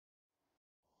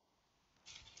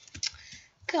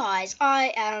Guys,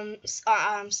 I'm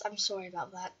sorry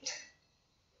about that.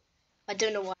 I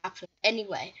don't know what happened.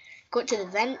 Anyway, got to the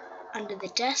vent under the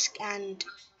desk and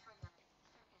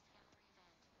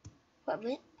what a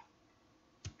minute.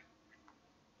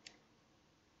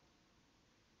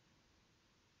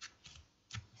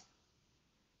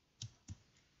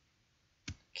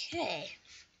 Okay.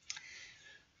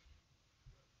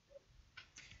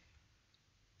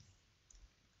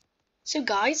 So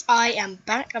guys, I am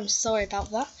back. I'm sorry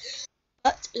about that.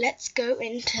 But let's go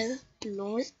into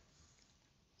Laura's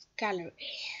gallery.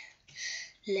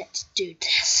 Let's do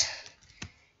this.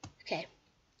 Okay.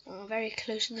 I'm very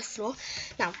close to the floor.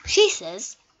 Now, she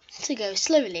says to go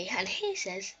slowly and he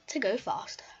says to go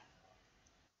fast.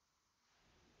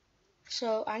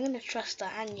 So I'm going to trust the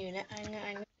hand unit. I'm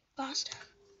going to go fast.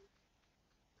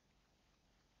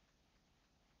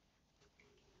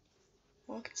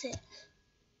 I can see it.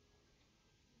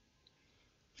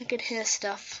 I can hear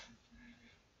stuff.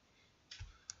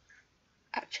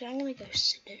 Actually, I'm going to go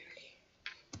slowly.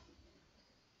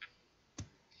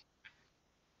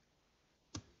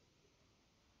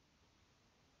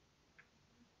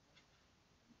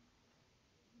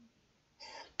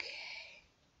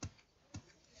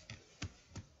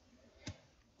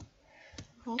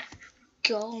 Oh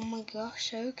god, oh my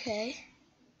gosh, okay.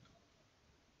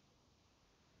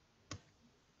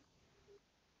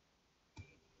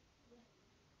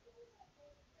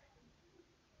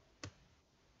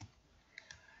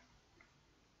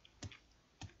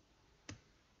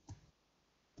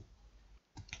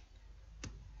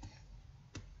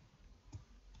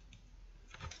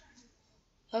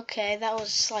 Okay, that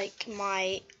was like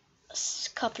my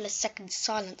couple of seconds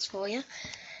silence for you.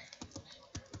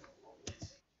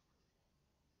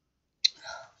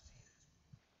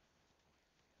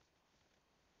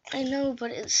 I know,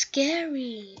 but it's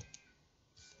scary.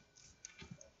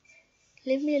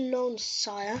 Leave me alone,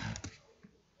 sire.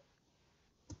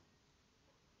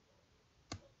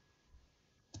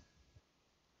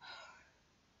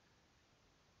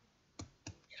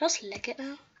 Should I just lick it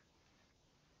now?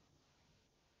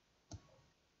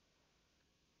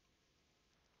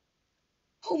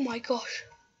 Oh my gosh.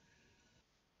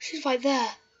 She's right there.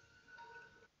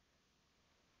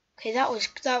 Okay,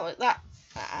 that.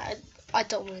 I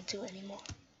don't want to do it anymore.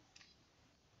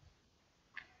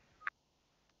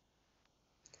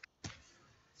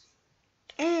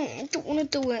 I don't want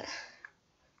to do it.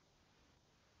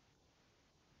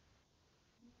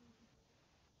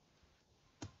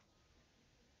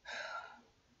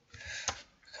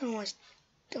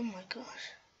 Oh my gosh.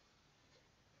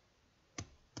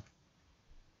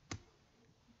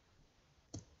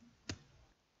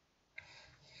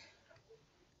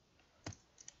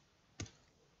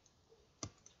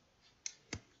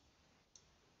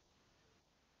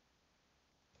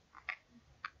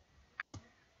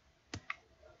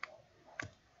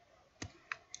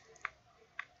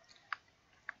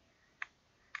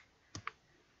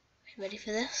 You ready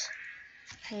for this?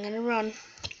 I'm gonna run.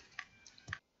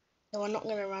 No, I'm not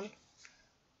gonna run.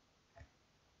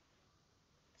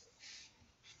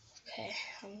 Okay,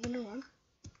 I'm gonna run.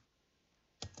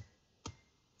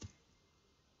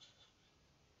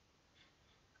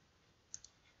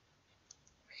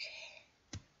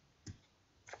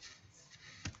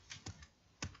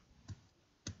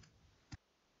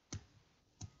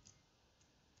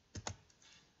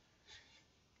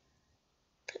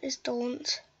 Please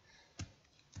don't.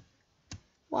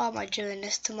 Why am I doing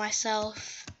this to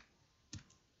myself?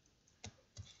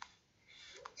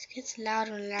 It gets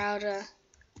louder and louder.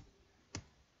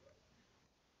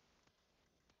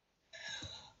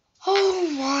 Oh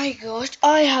my gosh,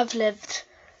 I have lived.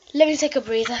 Let me take a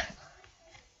breather.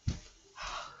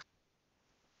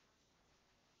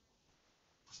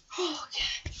 Okay.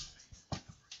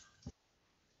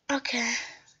 Okay.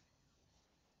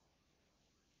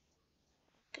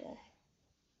 Okay.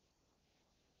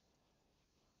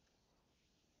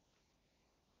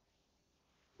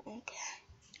 Okay.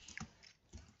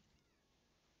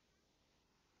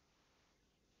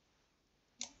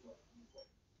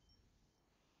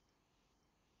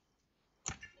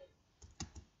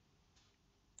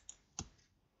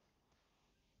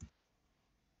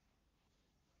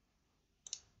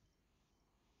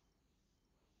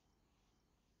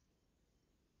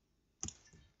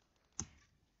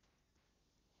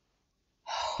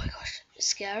 Oh my gosh, it's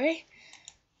scary.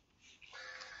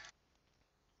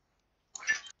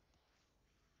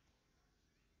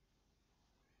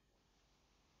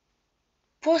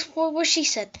 What she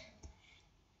said?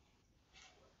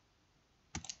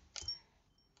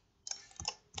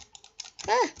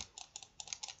 Ah,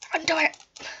 undo it.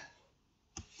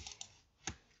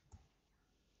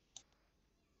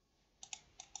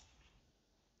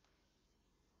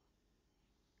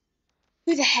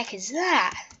 Who the heck is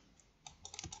that?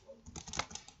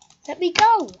 Let me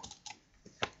go.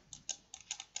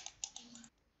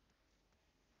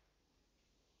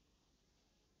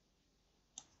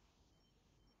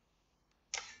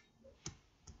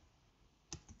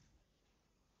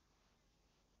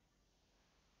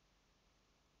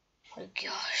 Oh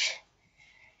gosh.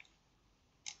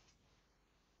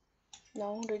 No,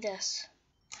 I'll do this.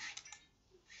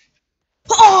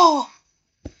 Oh!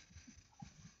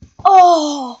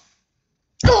 Oh!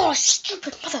 Oh,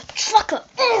 stupid motherfucker!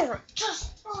 Oh,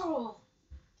 just oh,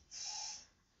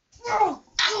 oh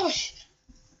gosh!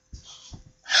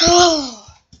 Oh,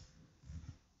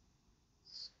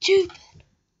 stupid,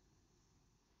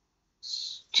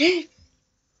 stupid.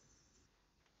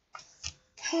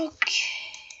 Okay.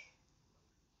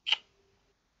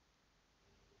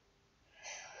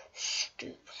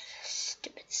 Stupid,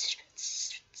 stupid, stupid,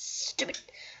 stupid,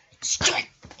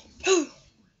 stupid.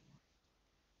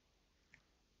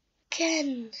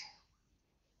 Again,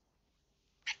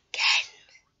 again.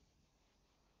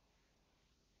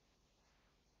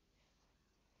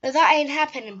 No, that ain't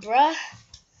happening, bruh.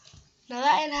 No,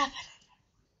 that ain't happening.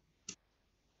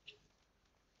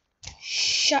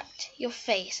 Shut your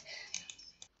face.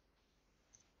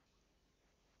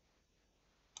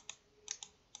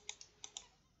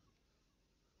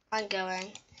 I'm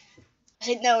going. I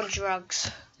think they're on drugs.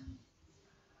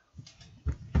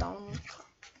 Don't.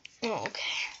 Oh, okay.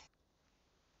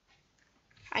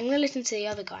 I'm gonna listen to the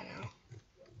other guy now.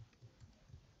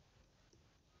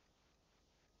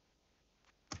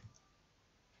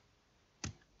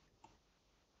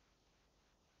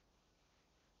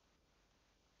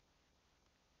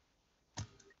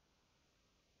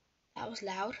 That was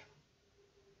loud.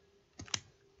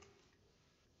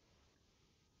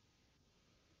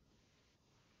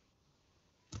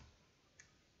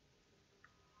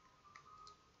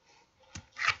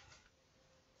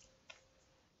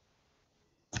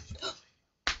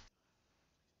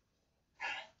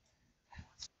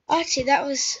 Actually, that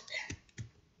was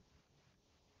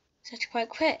such quite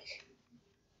quick.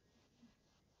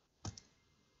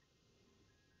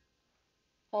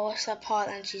 Oh, what's that part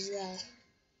and she's there?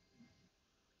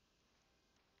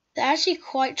 They're actually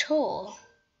quite tall.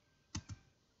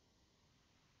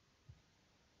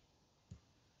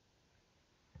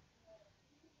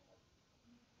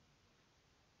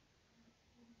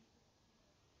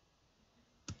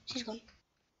 She's gone.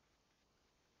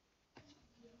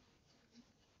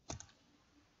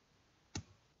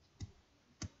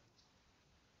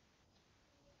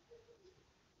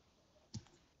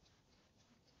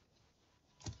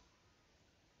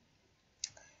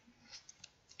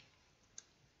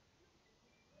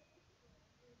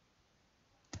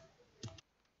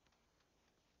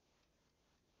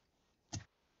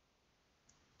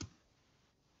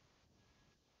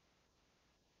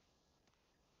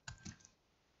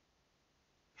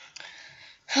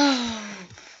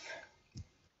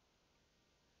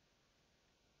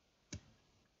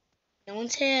 No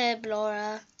one's here,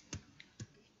 Blora.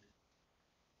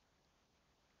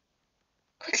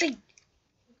 Quickly.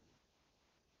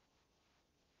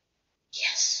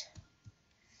 Yes.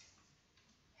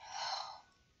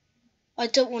 I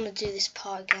don't want to do this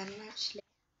part again, actually.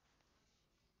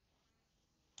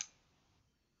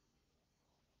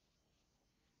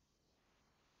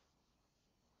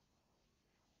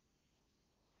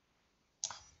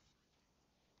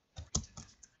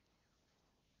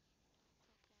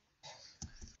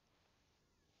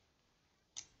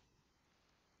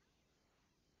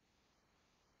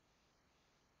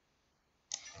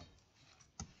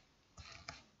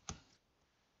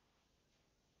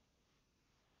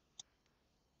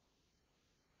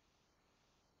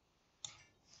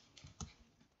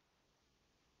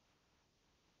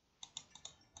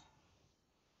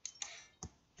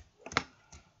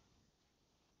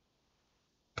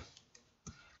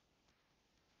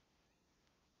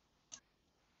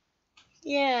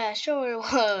 Yeah, sure it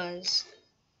was.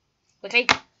 Okay,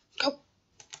 go.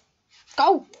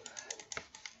 Go.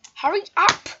 Hurry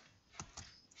up.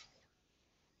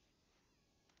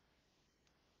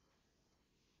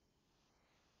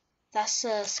 That's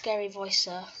a scary voice,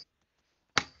 sir.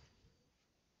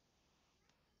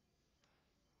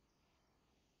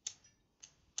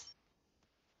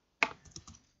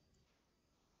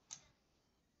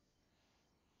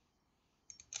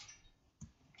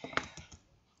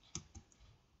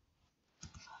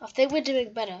 I think we're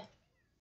doing better.